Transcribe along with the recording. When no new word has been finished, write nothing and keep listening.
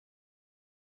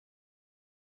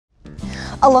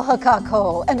Aloha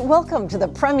kako, and welcome to the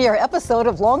premiere episode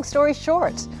of Long Story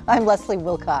Short. I'm Leslie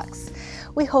Wilcox.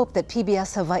 We hope that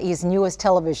PBS Hawaii's newest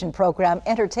television program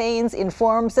entertains,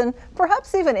 informs, and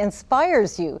perhaps even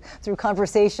inspires you through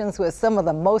conversations with some of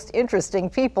the most interesting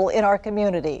people in our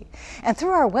community. And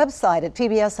through our website at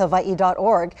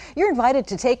pbshawaii.org, you're invited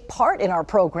to take part in our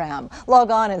program.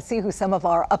 Log on and see who some of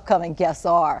our upcoming guests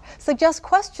are. Suggest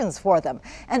questions for them,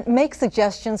 and make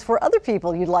suggestions for other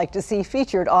people you'd like to see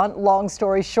featured on Long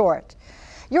Story Short.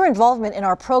 Your involvement in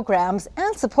our programs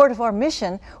and support of our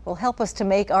mission will help us to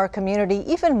make our community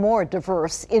even more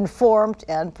diverse, informed,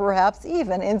 and perhaps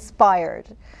even inspired.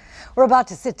 We're about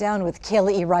to sit down with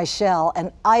Kealiʻi Reichel,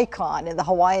 an icon in the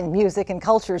Hawaiian music and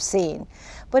culture scene.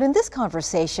 But in this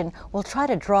conversation, we'll try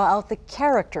to draw out the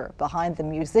character behind the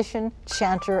musician,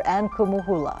 chanter, and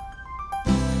kumuhula.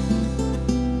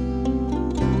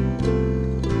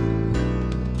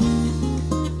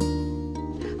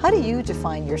 How do you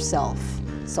define yourself?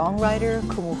 Songwriter,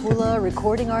 kumuhula,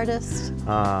 recording artist?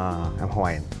 I'm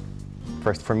Hawaiian.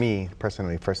 For me,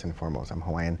 personally, first and foremost, I'm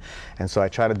Hawaiian. And so I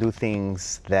try to do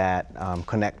things that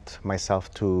connect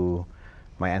myself to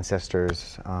my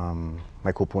ancestors,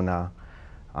 my kupuna,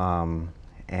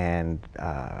 and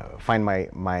find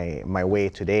my way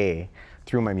today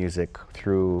through my music,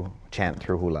 through chant,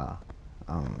 through hula.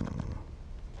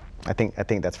 I think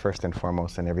that's first and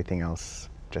foremost, and everything else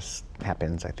just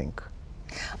happens, I think.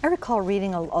 I recall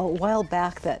reading a while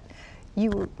back that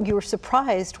you were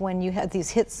surprised when you had these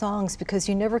hit songs because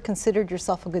you never considered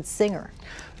yourself a good singer.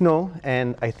 No,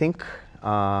 and I think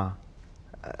I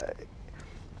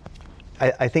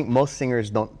think most singers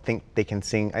don't think they can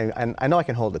sing. I know I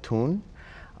can hold a tune,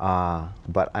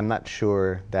 but I'm not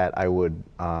sure that I would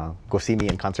go see me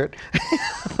in concert.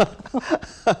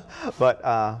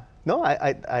 But no,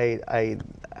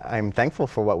 I'm thankful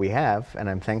for what we have, and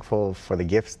I'm thankful for the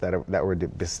gifts that were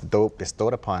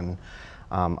bestowed upon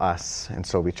us, and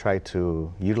so we try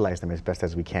to utilize them as best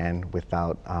as we can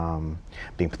without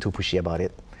being too pushy about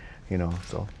it, you know.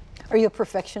 So. Are you a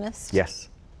perfectionist? Yes,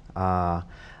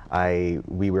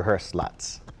 we rehearse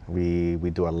lots. We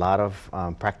do a lot of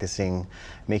practicing,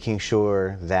 making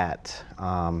sure that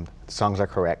songs are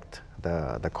correct,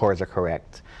 the chords are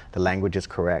correct, the language is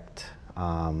correct.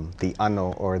 The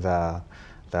ano, or the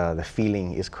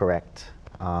feeling, is correct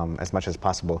as much as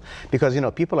possible, because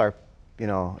people are,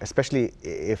 especially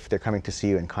if they're coming to see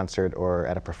you in concert or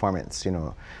at a performance,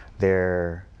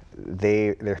 they're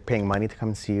paying money to come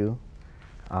and see you.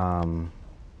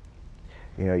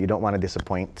 You don't want to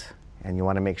disappoint, and you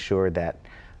want to make sure that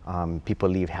people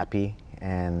leave happy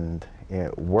and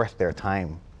worth their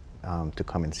time to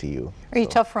come and see you. Are you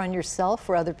tougher on yourself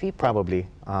or other people? Probably.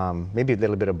 Maybe a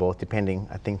little bit of both, depending.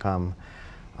 I think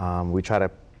we try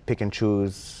to pick and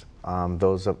choose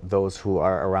those who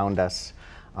are around us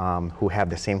who have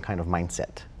the same kind of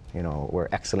mindset, where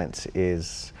excellence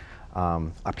is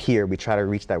up here. We try to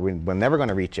reach that. We're never going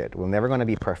to reach it. We're never going to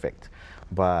be perfect,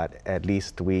 but at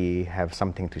least we have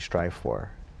something to strive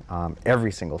for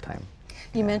every single time.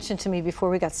 You mentioned to me before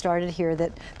we got started here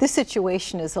that this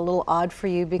situation is a little odd for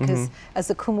you because as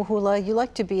a kumuhula, you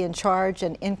like to be in charge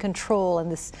and in control,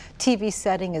 and this TV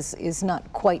setting is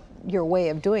not quite your way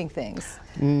of doing things.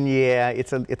 Yeah,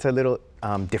 it's a little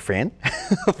different,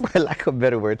 for lack of a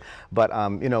better word. But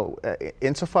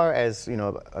insofar as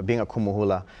being a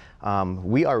kumuhula,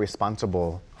 we are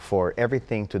responsible for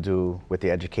everything to do with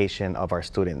the education of our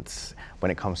students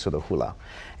when it comes to the hula.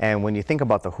 And when you think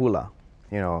about the hula,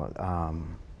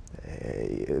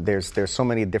 there's so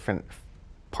many different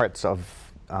parts of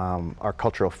our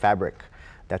cultural fabric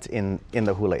that's in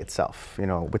the hula itself.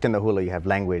 Within the hula you have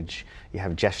language, you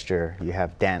have gesture, you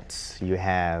have dance, you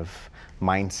have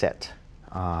mindset,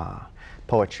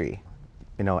 poetry,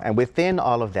 and within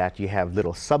all of that you have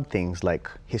little sub things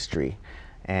like history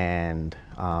and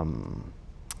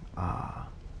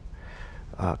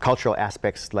cultural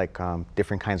aspects like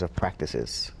different kinds of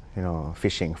practices.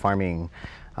 Fishing, farming,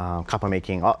 kapa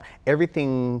making,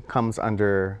 everything comes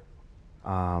under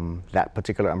that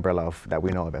particular umbrella that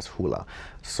we know of as hula.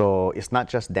 So it's not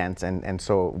just dance, and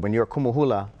so when you're a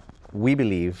kumuhula, we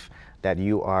believe that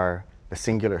you are the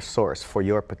singular source for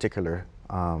your particular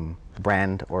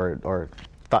brand or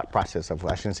thought process of,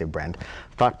 I shouldn't say brand,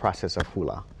 thought process of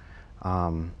hula.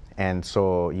 And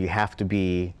so you have to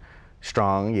be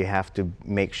strong, you have to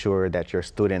make sure that your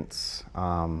students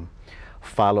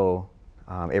follow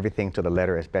everything to the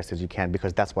letter as best as you can,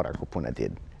 because that's what our kupuna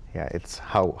did. Yeah, it's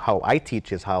how I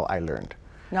teach is how I learned.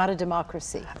 Not a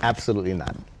democracy. Absolutely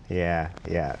not. Yeah.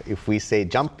 If we say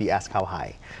jump, you ask how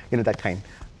high. That kind.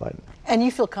 But. And you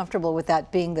feel comfortable with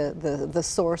that being the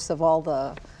source of all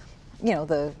the,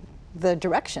 the the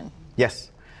direction.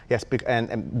 Yes, yes,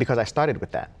 and because I started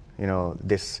with that, you know,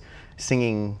 this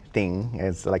singing thing,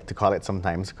 as I like to call it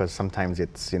sometimes, because sometimes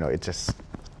it's, you know, it just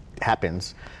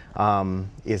happens,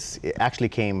 it actually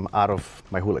came out of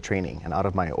my hula training and out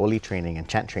of my oli training and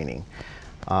chant training.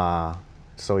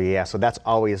 So yeah, so that's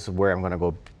always where I'm going to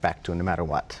go back to no matter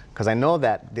what. Because I know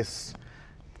that this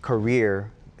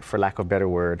career, for lack of a better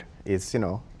word, is, you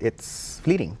know, it's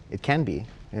fleeting. It can be.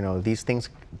 You know, these things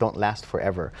don't last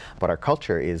forever. But our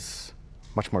culture is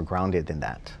much more grounded than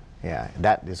that. Yeah,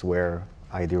 that is where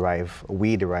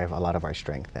we derive a lot of our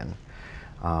strength and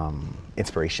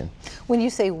inspiration. When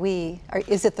you say we,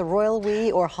 is it the royal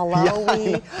we or halal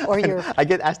we or your? I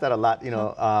get asked that a lot. You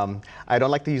know, I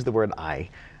don't like to use the word I.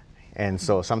 And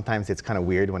so sometimes it's kind of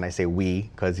weird when I say we,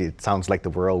 because it sounds like the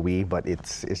royal we, but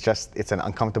it's an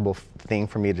uncomfortable thing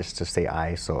for me just to say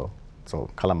I, so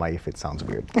kalamai if it sounds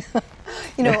weird.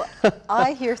 You know,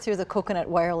 I hear through the Coconut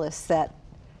Wireless that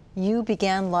you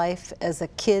began life as a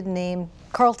kid named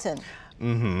Carlton.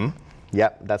 Mm-hmm.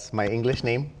 Yep, that's my English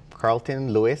name,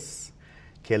 Carlton Lewis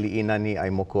Kealiʻi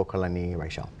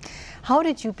Reichel. How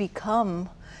did you become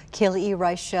Kealiʻi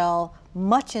Reichel,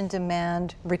 much in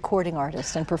demand recording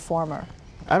artist and performer?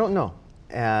 I don't know.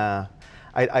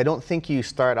 I don't think you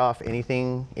start off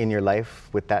anything in your life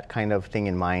with that kind of thing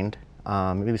in mind.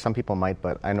 Maybe some people might,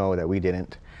 but I know that we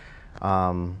didn't.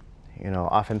 You know,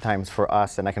 oftentimes for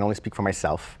us, and I can only speak for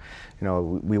myself, you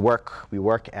know, we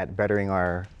work at bettering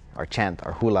our chant,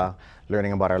 our hula,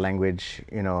 learning about our language,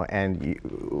 you know, and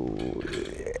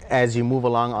as you move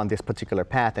along on this particular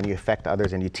path and you affect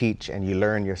others and you teach and you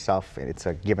learn yourself, and it's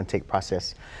a give and take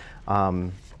process,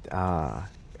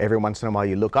 every once in a while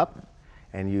you look up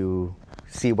and you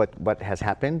see what has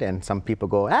happened, and some people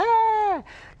go, ah,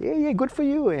 yeah, good for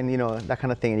you, and you know, that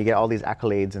kind of thing, and you get all these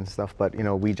accolades and stuff, but you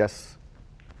know, we just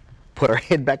put our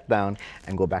head back down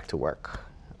and go back to work.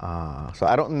 So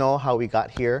I don't know how we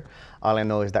got here. All I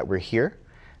know is that we're here,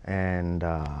 and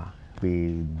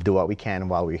we do what we can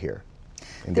while we're here.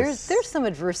 There's some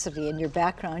adversity in your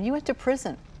background. You went to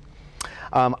prison.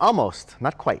 Almost,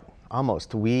 not quite,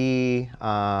 almost.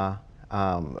 I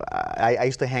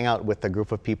used to hang out with a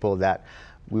group of people that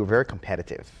we were very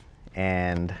competitive,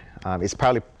 and it's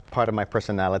probably part of my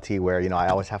personality where, you know, I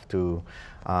always have to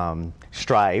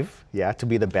strive, yeah, to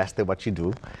be the best at what you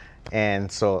do.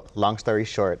 And so, long story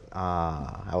short,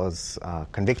 I was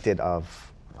convicted of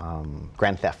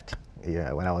grand theft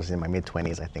when I was in my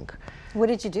mid-20s, I think. What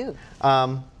did you do?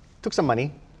 Took some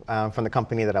money from the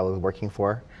company that I was working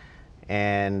for.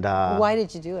 And why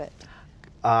did you do it?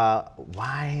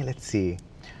 Why? Let's see.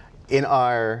 In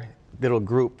our little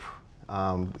group,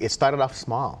 it started off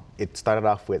small. It started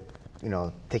off with, you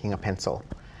know, taking a pencil,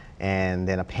 and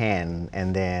then a pen,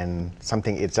 and then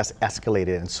something. It just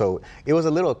escalated, and so it was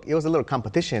a little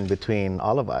competition between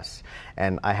all of us,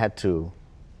 and I had to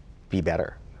be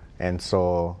better, and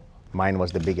so mine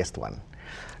was the biggest one.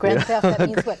 Grand theft, that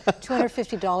means what,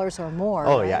 $250 or more?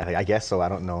 Oh, right? Yeah, I guess so. I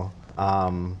don't know,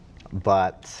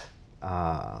 but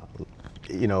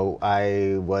you know,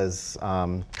 I was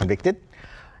convicted,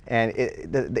 and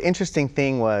the interesting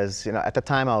thing was, you know, at the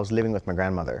time I was living with my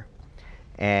grandmother,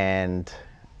 and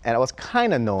I was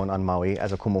kind of known on Maui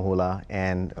as a kumuhula,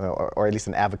 and or at least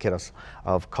an advocate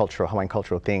of Hawaiian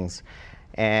cultural things.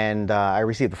 And I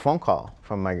received a phone call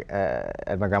from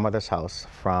at my grandmother's house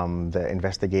from the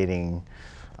investigating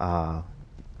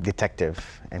detective,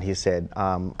 and he said,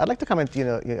 "I'd like to come and,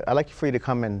 I'd like for you to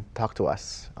come and talk to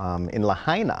us in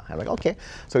Lahaina." I'm like, "Okay."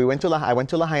 So I went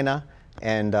to Lahaina,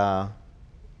 and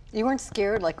you weren't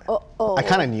scared, like, oh. I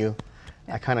kind of knew.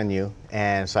 Yeah. I kind of knew,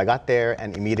 and so I got there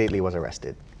and immediately was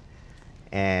arrested.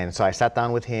 And so I sat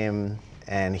down with him,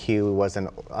 and he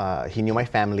knew my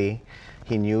family.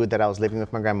 He knew that I was living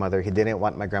with my grandmother. He didn't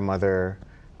want my grandmother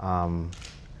to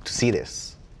see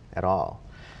this at all.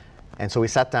 And so we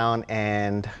sat down,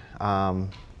 and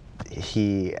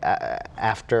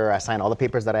after I signed all the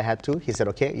papers that I had to, he said,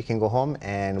 "Okay, you can go home,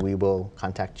 and we will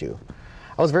contact you."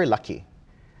 I was very lucky.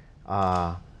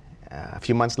 A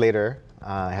few months later,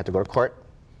 I had to go to court,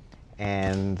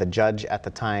 and the judge at the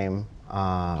time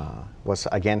was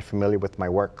again familiar with my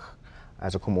work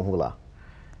as a kumuhula,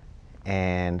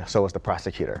 and so was the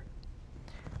prosecutor.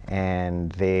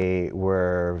 And they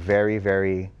were very,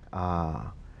 very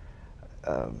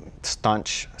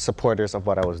staunch supporters of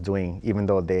what I was doing, even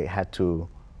though they had to,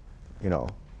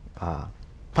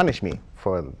 punish me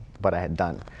for what I had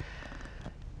done.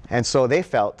 And so they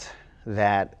felt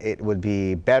that it would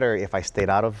be better if I stayed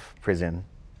out of prison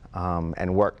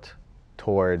and worked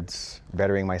towards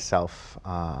bettering myself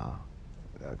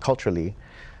culturally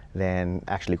than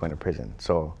actually going to prison.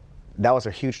 So that was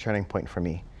a huge turning point for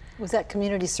me. Was that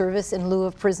community service in lieu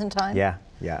of prison time? Yeah,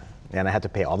 yeah. And I had to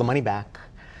pay all the money back,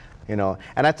 you know.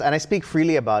 And I speak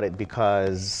freely about it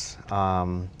because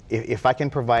if I can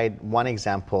provide one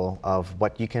example of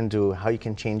what you can do, how you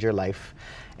can change your life,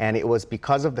 and it was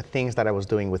because of the things that I was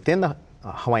doing within the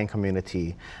Hawaiian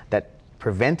community that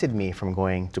prevented me from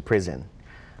going to prison.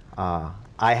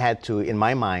 I had to, in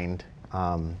my mind,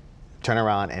 turn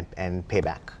around and pay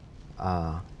back.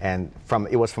 And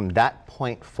it was from that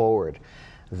point forward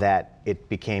that it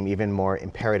became even more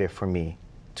imperative for me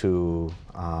to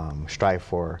strive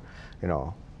for, you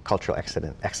know, cultural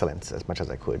excellence as much as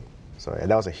I could. So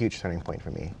that was a huge turning point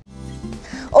for me.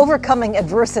 Overcoming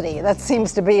adversity, that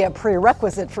seems to be a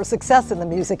prerequisite for success in the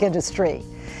music industry.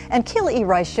 And Kealiʻi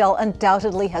Reichel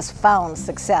undoubtedly has found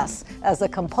success as a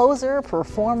composer,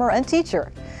 performer, and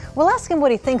teacher. We'll ask him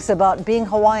what he thinks about being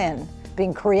Hawaiian,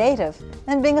 being creative,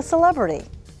 and being a celebrity.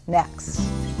 Next.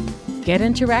 Get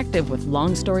interactive with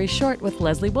Long Story Short with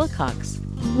Leslie Wilcox.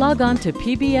 Log on to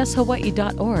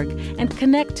pbshawaii.org and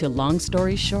connect to Long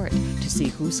Story Short to see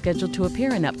who's scheduled to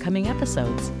appear in upcoming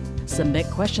episodes. Submit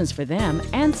questions for them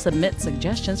and submit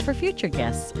suggestions for future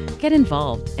guests. Get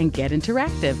involved and get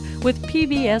interactive with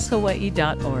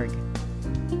pbshawaii.org.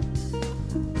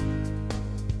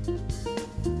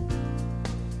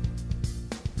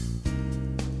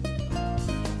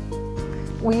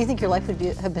 Well, you think your life would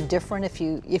have been different if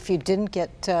you didn't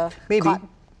get Maybe. caught?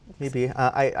 Maybe.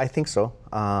 I think so.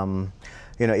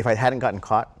 You know, if I hadn't gotten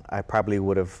caught, I probably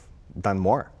would have done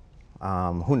more.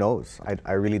 Who knows?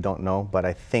 I really don't know. But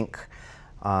I think,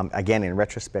 again, in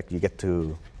retrospect, you get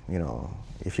to, you know,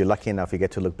 if you're lucky enough, you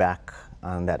get to look back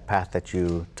on that path that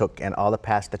you took and all the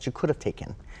paths that you could have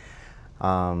taken.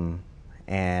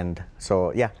 And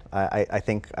so, yeah, I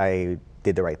think I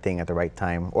did the right thing at the right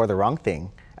time, or the wrong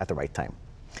thing at the right time.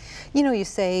 You know, you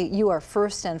say you are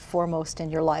first and foremost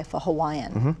in your life a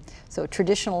Hawaiian. Mm-hmm. So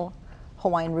traditional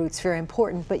Hawaiian roots, very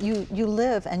important, but you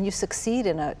live and you succeed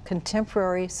in a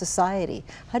contemporary society.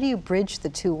 How do you bridge the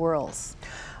two worlds?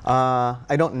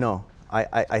 I don't know.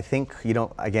 I think you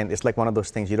don't, again, it's like one of those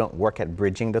things, you don't work at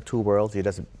bridging the two worlds, you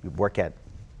just work at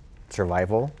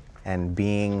survival and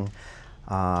being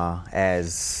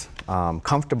as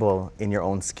comfortable in your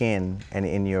own skin and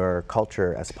in your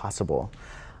culture as possible.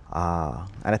 And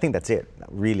I think that's it,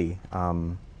 really.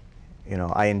 You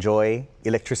know, I enjoy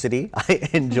electricity, I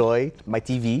enjoy my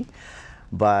TV,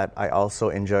 but I also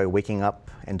enjoy waking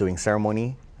up and doing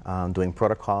ceremony, doing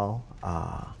protocol,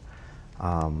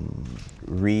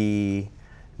 reliving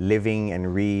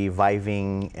and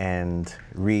reviving and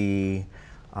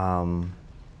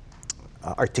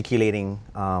articulating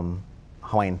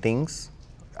Hawaiian things,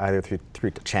 either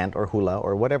through chant or hula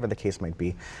or whatever the case might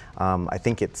be. I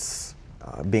think it's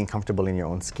being comfortable in your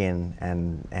own skin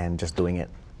and just doing it.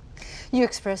 You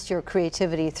express your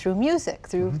creativity through music,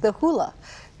 through the hula.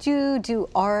 Do you do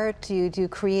art? Do you do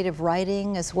creative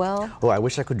writing as well? Oh, I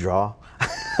wish I could draw,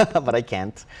 but I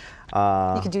can't.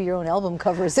 You can do your own album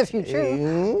covers if you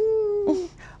choose.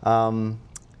 No,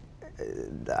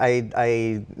 I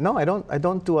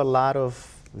don't do a lot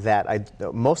of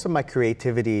that. Most of my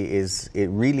creativity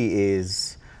really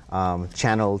is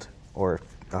channeled or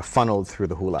funneled through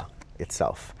the hula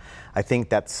itself. I think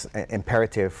that's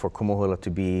imperative for kumu hula to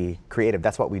be creative.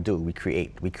 That's what we do. We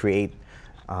create. We create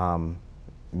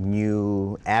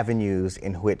new avenues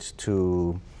in which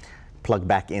to plug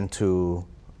back into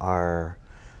our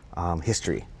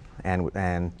history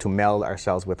and to meld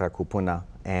ourselves with our kupuna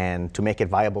and to make it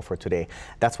viable for today.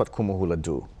 That's what kumu hula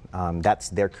do. That's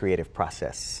their creative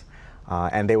process.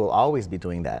 And they will always be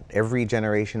doing that. Every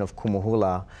generation of kumu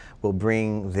hula will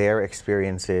bring their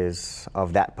experiences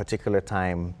of that particular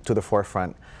time to the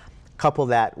forefront. Couple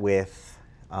that with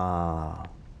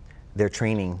their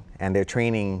training, and their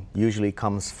training usually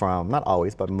comes from, not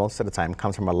always, but most of the time,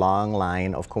 comes from a long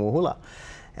line of kumu hula.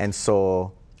 And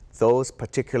so those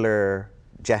particular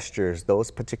gestures, those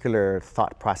particular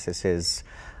thought processes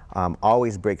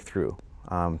always break through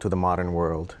to the modern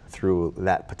world through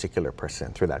that particular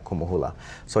person, through that kumu hula.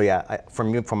 So yeah, for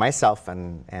myself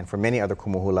and for many other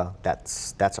kumu hula,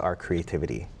 that's our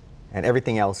creativity. And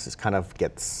everything else is kind of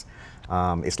gets,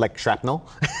 it's like shrapnel,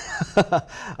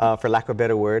 for lack of a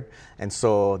better word. And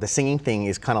so the singing thing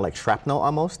is kind of like shrapnel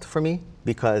almost for me,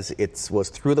 because it was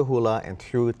through the hula and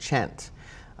through chant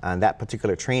and that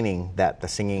particular training that the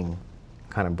singing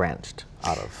kind of branched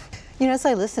out of. You know, as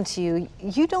I listen to you,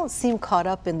 you don't seem caught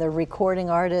up in the recording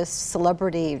artist,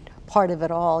 celebrity part of it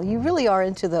all. You really are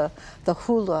into the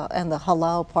hula and the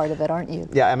halau part of it, aren't you?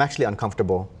 Yeah, I'm actually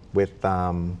uncomfortable with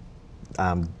the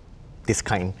this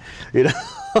kind, you know.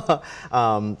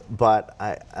 But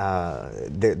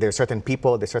there are certain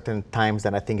people, there are certain times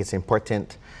that I think it's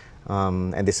important,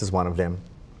 and this is one of them.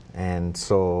 And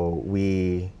so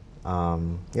we,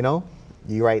 you know,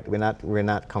 you're right. We're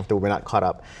not comfortable. We're not caught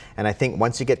up. And I think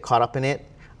once you get caught up in it,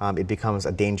 it becomes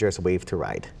a dangerous wave to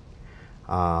ride.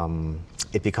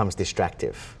 It becomes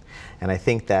distractive. And I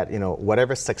think that, you know,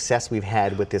 whatever success we've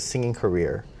had with this singing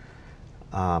career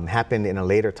happened in a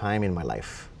later time in my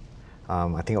life.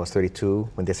 I think I was 32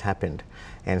 when this happened.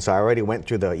 And so I already went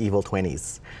through the evil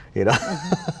 20s, you know.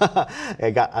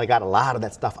 I got a lot of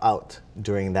that stuff out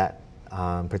during that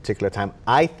particular time.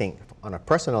 I think on a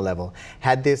personal level,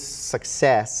 had this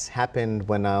success happened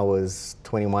when I was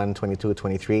 21, 22,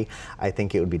 23, I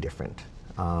think it would be different.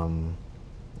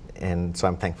 And so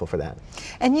I'm thankful for that.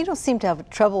 And you don't seem to have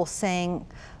trouble saying,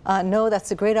 no, that's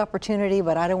a great opportunity,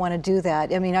 but I don't want to do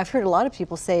that. I mean, I've heard a lot of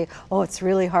people say, oh, it's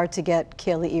really hard to get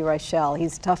Kealiʻi Reichel.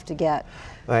 He's tough to get.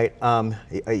 Right.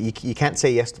 You can't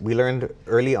say yes. We learned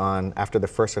early on, after the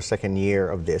first or second year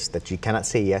of this, that you cannot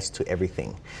say yes to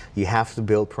everything. You have to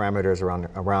build parameters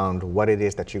around what it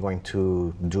is that you're going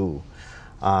to do.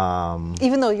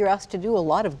 Even though you're asked to do a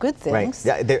lot of good things.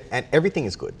 Right. Yeah, and everything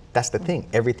is good. That's the thing.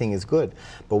 Everything is good.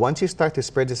 But once you start to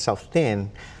spread yourself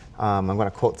thin, I'm going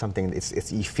to quote something.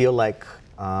 You feel like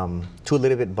too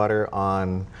little bit butter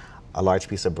on a large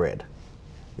piece of bread.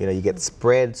 You know, you get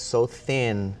spread so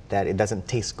thin that it doesn't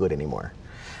taste good anymore.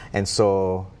 And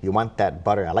so you want that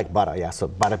butter. I like butter, yeah. So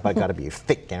butter got to be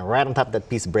thick and right on top of that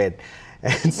piece of bread.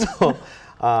 And so,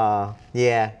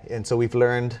 yeah. And so we've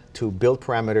learned to build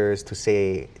parameters, to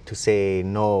say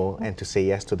no and to say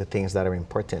yes to the things that are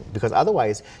important. Because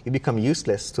otherwise, you become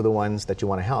useless to the ones that you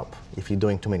want to help if you're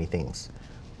doing too many things.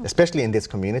 Especially in this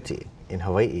community in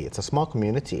Hawaii. It's a small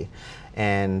community.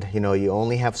 And, you know, you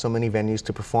only have so many venues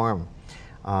to perform.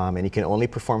 And you can only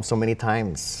perform so many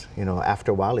times. You know,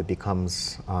 after a while, it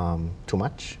becomes too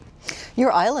much.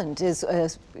 Your island is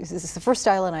the first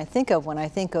island I think of when I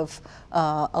think of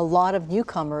a lot of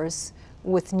newcomers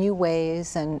with new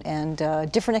ways and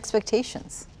different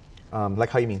expectations.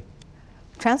 Like how you mean?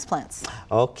 Transplants.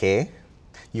 Okay,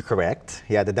 you're correct.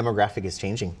 Yeah, the demographic is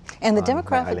changing. And the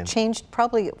demographic changed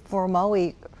probably for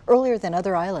Maui earlier than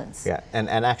other islands. Yeah, and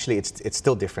actually it's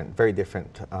still different, very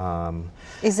different.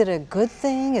 Is it a good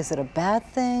thing? Is it a bad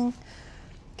thing?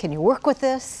 Can you work with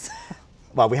this?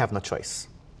 Well, we have no choice.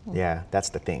 Yeah, that's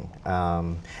the thing.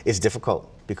 It's difficult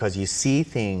because you see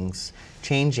things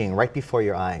changing right before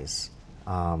your eyes,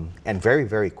 and very,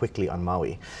 very quickly on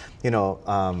Maui. You know,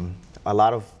 a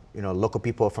lot of local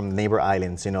people from the neighbor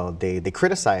islands, they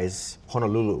criticize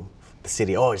Honolulu, the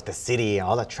city. Oh, it's the city,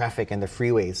 all the traffic and the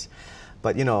freeways.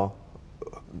 But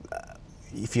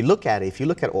if you look at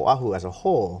Oahu as a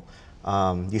whole,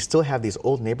 you still have these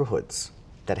old neighborhoods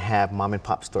that have mom and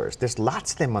pop stores. There's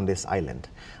lots of them on this island.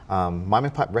 Mom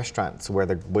and pop restaurants where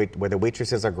the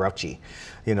waitresses are grouchy,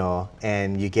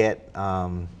 and you get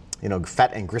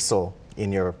fat and gristle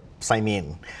in your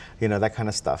saimin, that kind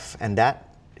of stuff. And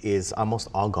that is almost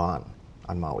all gone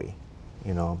on Maui,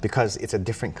 because it's a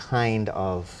different kind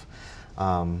of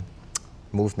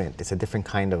movement. It's a different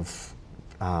kind of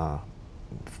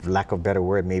lack of better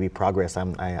word, maybe progress.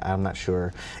 I'm not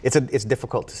sure. It's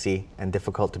difficult to see and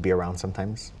difficult to be around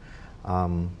sometimes,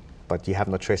 but you have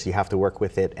no choice. You have to work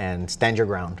with it and stand your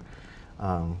ground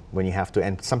when you have to.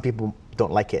 And some people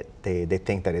don't like it. They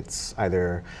think that it's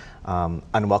either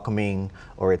unwelcoming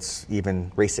or it's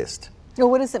even racist. Well,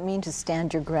 what does it mean to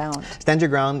stand your ground? Stand your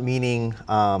ground meaning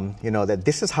that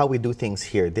this is how we do things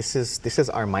here. This is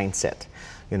our mindset.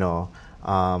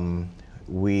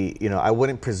 I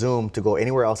wouldn't presume to go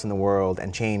anywhere else in the world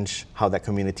and change how that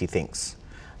community thinks.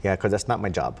 Yeah, because that's not my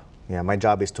job. Yeah, my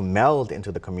job is to meld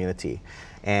into the community.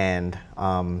 And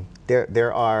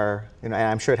there are, and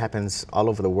I'm sure it happens all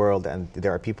over the world, and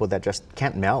there are people that just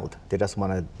can't meld. They just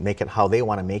want to make it how they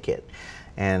want to make it.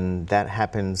 And that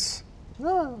happens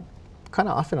kind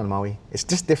of often on Maui. It's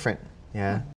just different,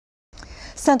 yeah.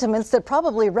 Sentiments that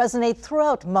probably resonate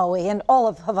throughout Maui and all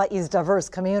of Hawaii's diverse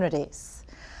communities.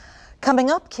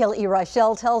 Coming up, Kealiʻi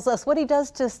Reichel tells us what he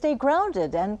does to stay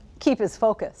grounded and keep his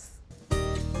focus.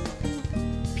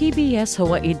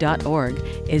 PBSHawaii.org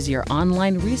is your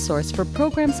online resource for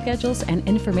program schedules and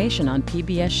information on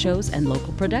PBS shows and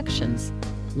local productions.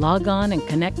 Log on and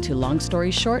connect to Long Story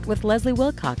Short with Leslie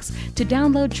Wilcox to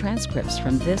download transcripts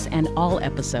from this and all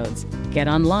episodes. Get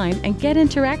online and get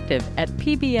interactive at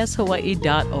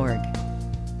PBSHawaii.org.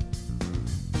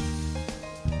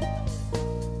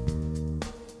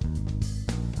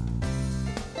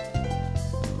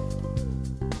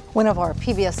 One of our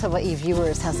PBS Hawaii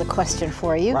viewers has a question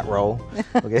for you. Rock roll.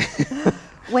 Okay.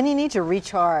 When you need to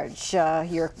recharge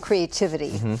your creativity,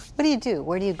 what do you do?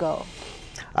 Where do you go?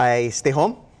 I stay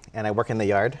home and I work in the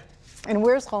yard. And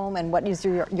where's home and what is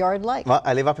your yard like? Well,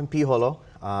 I live up in Piholo.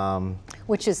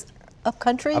 Which is up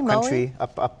country, Up Maui? country,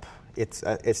 up. It's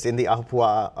in the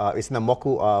Ahupua, it's in the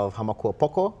moku of Hamakua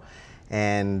Poko,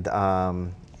 and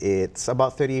it's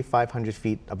about 3,500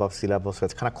 feet above sea level, so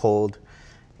it's kind of cold.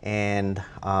 And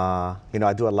you know,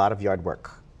 I do a lot of yard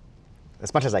work,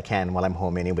 as much as I can while I'm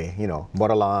home anyway. You know, mow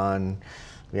the lawn,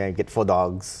 yeah, get 4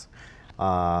 dogs.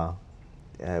 I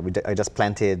just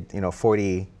planted, you know,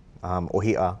 40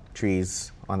 ohia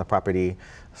trees on the property.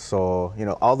 So, you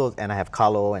know, all those, and I have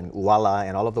kalo and uala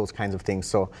and all of those kinds of things.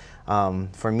 So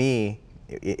for me,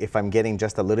 if I'm getting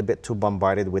just a little bit too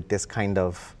bombarded with this kind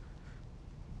of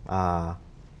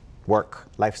work,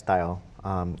 lifestyle,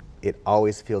 it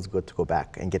always feels good to go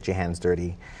back and get your hands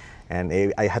dirty.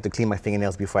 And I had to clean my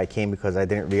fingernails before I came because I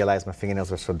didn't realize my fingernails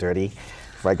were so dirty.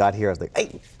 Before I got here, I was like,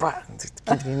 hey,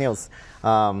 clean your nails.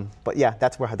 But yeah,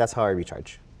 that's how I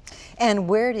recharge. And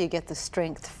where do you get the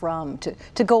strength from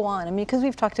to go on? I mean, because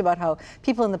we've talked about how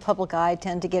people in the public eye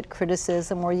tend to get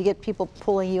criticism, or you get people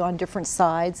pulling you on different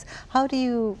sides. How do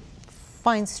you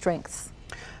find strength?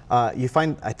 I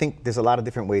think there's a lot of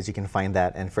different ways you can find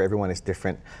that, and for everyone it's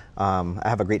different. I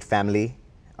have a great family.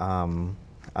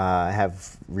 I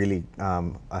have really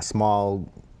a small,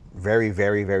 very,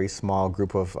 very, very small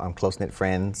group of close-knit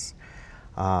friends.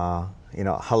 You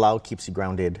know, halal keeps you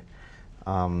grounded.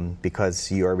 Because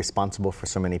you are responsible for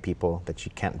so many people that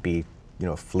you can't be, you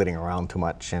know, flitting around too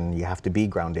much, and you have to be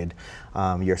grounded.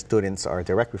 Your students are a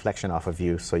direct reflection off of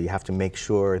you, so you have to make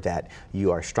sure that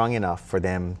you are strong enough for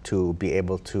them to be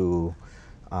able to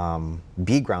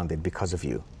be grounded because of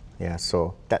you. Yeah,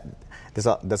 so that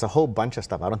there's a whole bunch of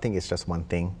stuff. I don't think it's just one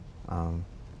thing.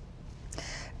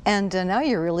 And now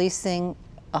you're releasing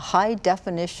a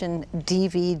high-definition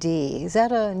DVD. Is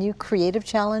that a new creative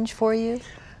challenge for you?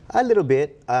 A little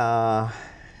bit.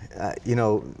 You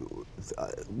know,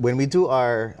 when we do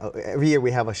every year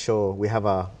we have a show, we have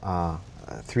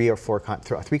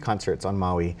three concerts on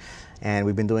Maui, and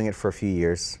we've been doing it for a few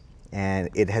years. And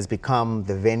it has become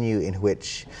the venue in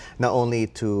which not only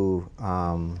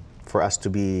for us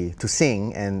to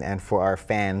sing and for our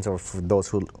fans or for those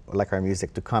who like our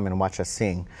music to come and watch us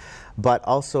sing, but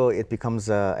also it becomes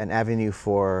an avenue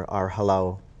for our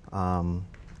halau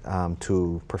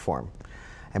to perform.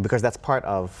 And because that's part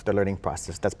of the learning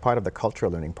process, that's part of the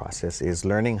cultural learning process, is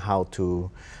learning how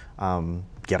to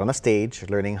get on a stage,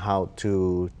 learning how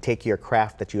to take your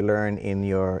craft that you learn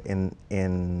in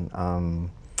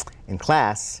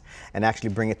class and actually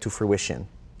bring it to fruition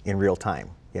in real time.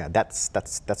 Yeah,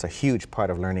 that's a huge part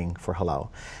of learning for halau.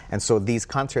 And so these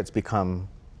concerts become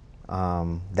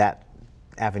that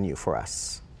avenue for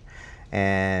us.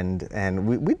 And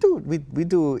we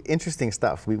do interesting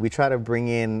stuff. We try to bring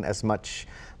in as much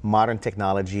modern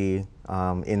technology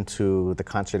into the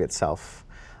concert itself,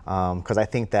 because I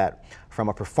think that from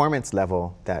a performance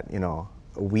level, that, you know,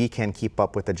 we can keep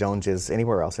up with the Joneses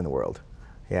anywhere else in the world.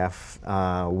 Yeah,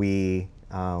 we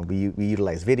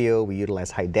utilize video, we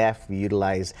utilize high def, we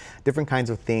utilize different kinds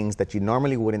of things that you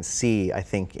normally wouldn't see, I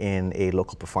think, in a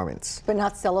local performance. But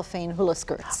not cellophane hula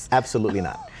skirts. Absolutely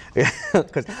not.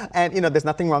 And, you know, there's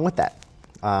nothing wrong with that.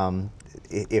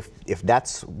 If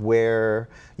that's where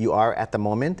you are at the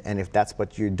moment, and if that's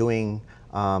what you're doing,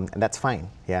 and that's fine.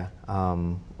 Yeah,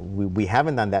 we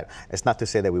haven't done that. It's not to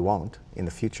say that we won't in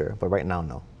the future, but right now,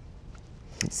 no.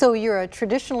 So you're a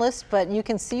traditionalist, but you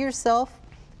can see yourself,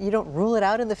 you don't rule it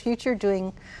out in the future,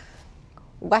 doing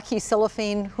wacky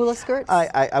cellophane hula skirts?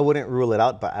 I wouldn't rule it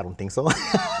out, but I don't think so.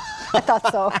 I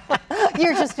thought so.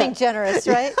 You're just being generous,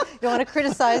 right? You don't want to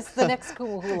criticize the next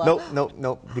kumu hula.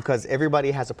 No, because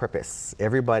everybody has a purpose.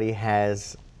 Everybody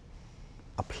has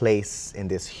a place in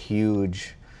this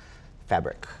huge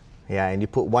fabric. Yeah, and you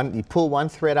pull one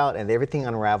thread out and everything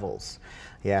unravels.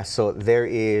 Yeah, so there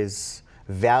is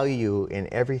value in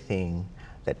everything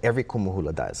that every kumu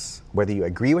hula does, whether you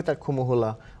agree with that kumu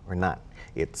hula or not.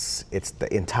 It's the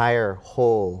entire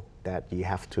whole that you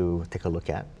have to take a look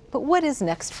at. But what is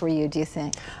next for you, do you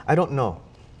think? I don't know,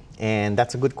 and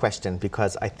that's a good question,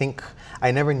 because I think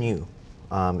I never knew.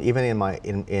 Even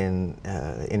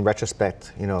in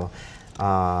retrospect, you know,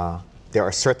 there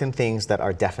are certain things that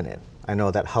are definite. I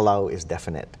know that halau is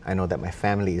definite. I know that my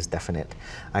family is definite.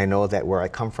 I know that where I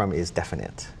come from is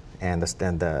definite, and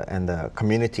the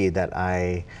community that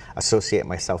I associate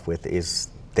myself with is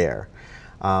there.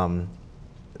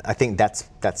 I think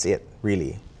that's it,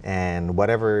 really. And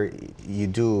whatever you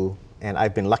do, and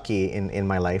I've been lucky in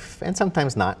my life, and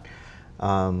sometimes not,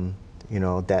 you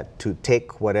know, that to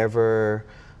take whatever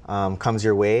comes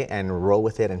your way and roll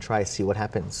with it and try, see what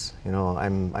happens. You know,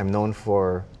 I'm known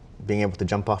for being able to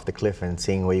jump off the cliff and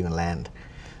seeing where you can land,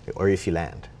 or if you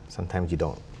land. Sometimes you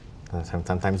don't.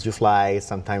 Sometimes you fly,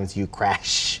 sometimes you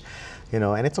crash, you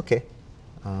know, and it's okay.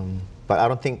 But I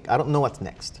don't know what's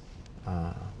next.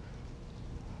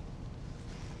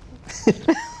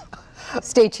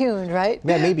 Stay tuned, right?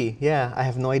 Yeah, maybe. Yeah, I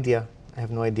have no idea. I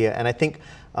have no idea. And I think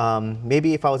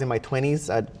maybe if I was in my 20s,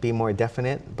 I'd be more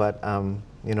definite. But,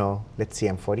 you know, let's see,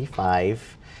 I'm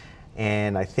 45.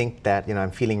 And I think that, you know,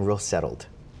 I'm feeling real settled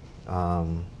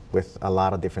with a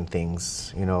lot of different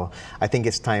things. You know, I think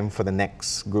it's time for the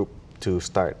next group to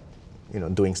start, you know,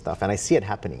 doing stuff. And I see it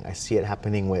happening. I see it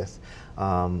happening with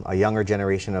a younger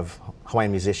generation of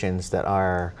Hawaiian musicians that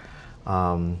are,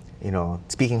 you know,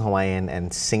 speaking Hawaiian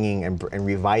and singing and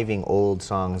reviving old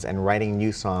songs and writing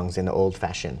new songs in the old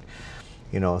fashion.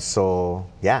 You know, so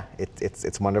yeah,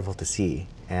 it's wonderful to see,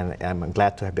 and I'm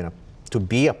glad to have to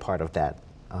be a part of that.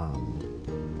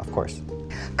 Of course.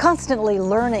 Constantly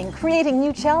learning, creating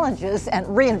new challenges, and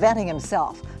reinventing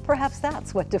himself. Perhaps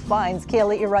that's what defines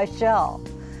Kealiʻi Reichel.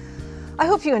 I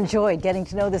hope you enjoyed getting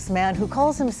to know this man who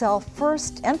calls himself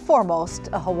first and foremost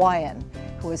a Hawaiian,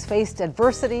 who has faced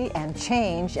adversity and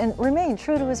change and remained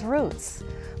true to his roots.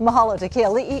 Mahalo to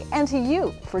Kealiʻi and to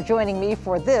you for joining me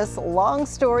for this long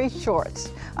story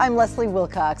short. I'm Leslie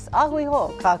Wilcox. Ahui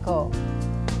ho, kako.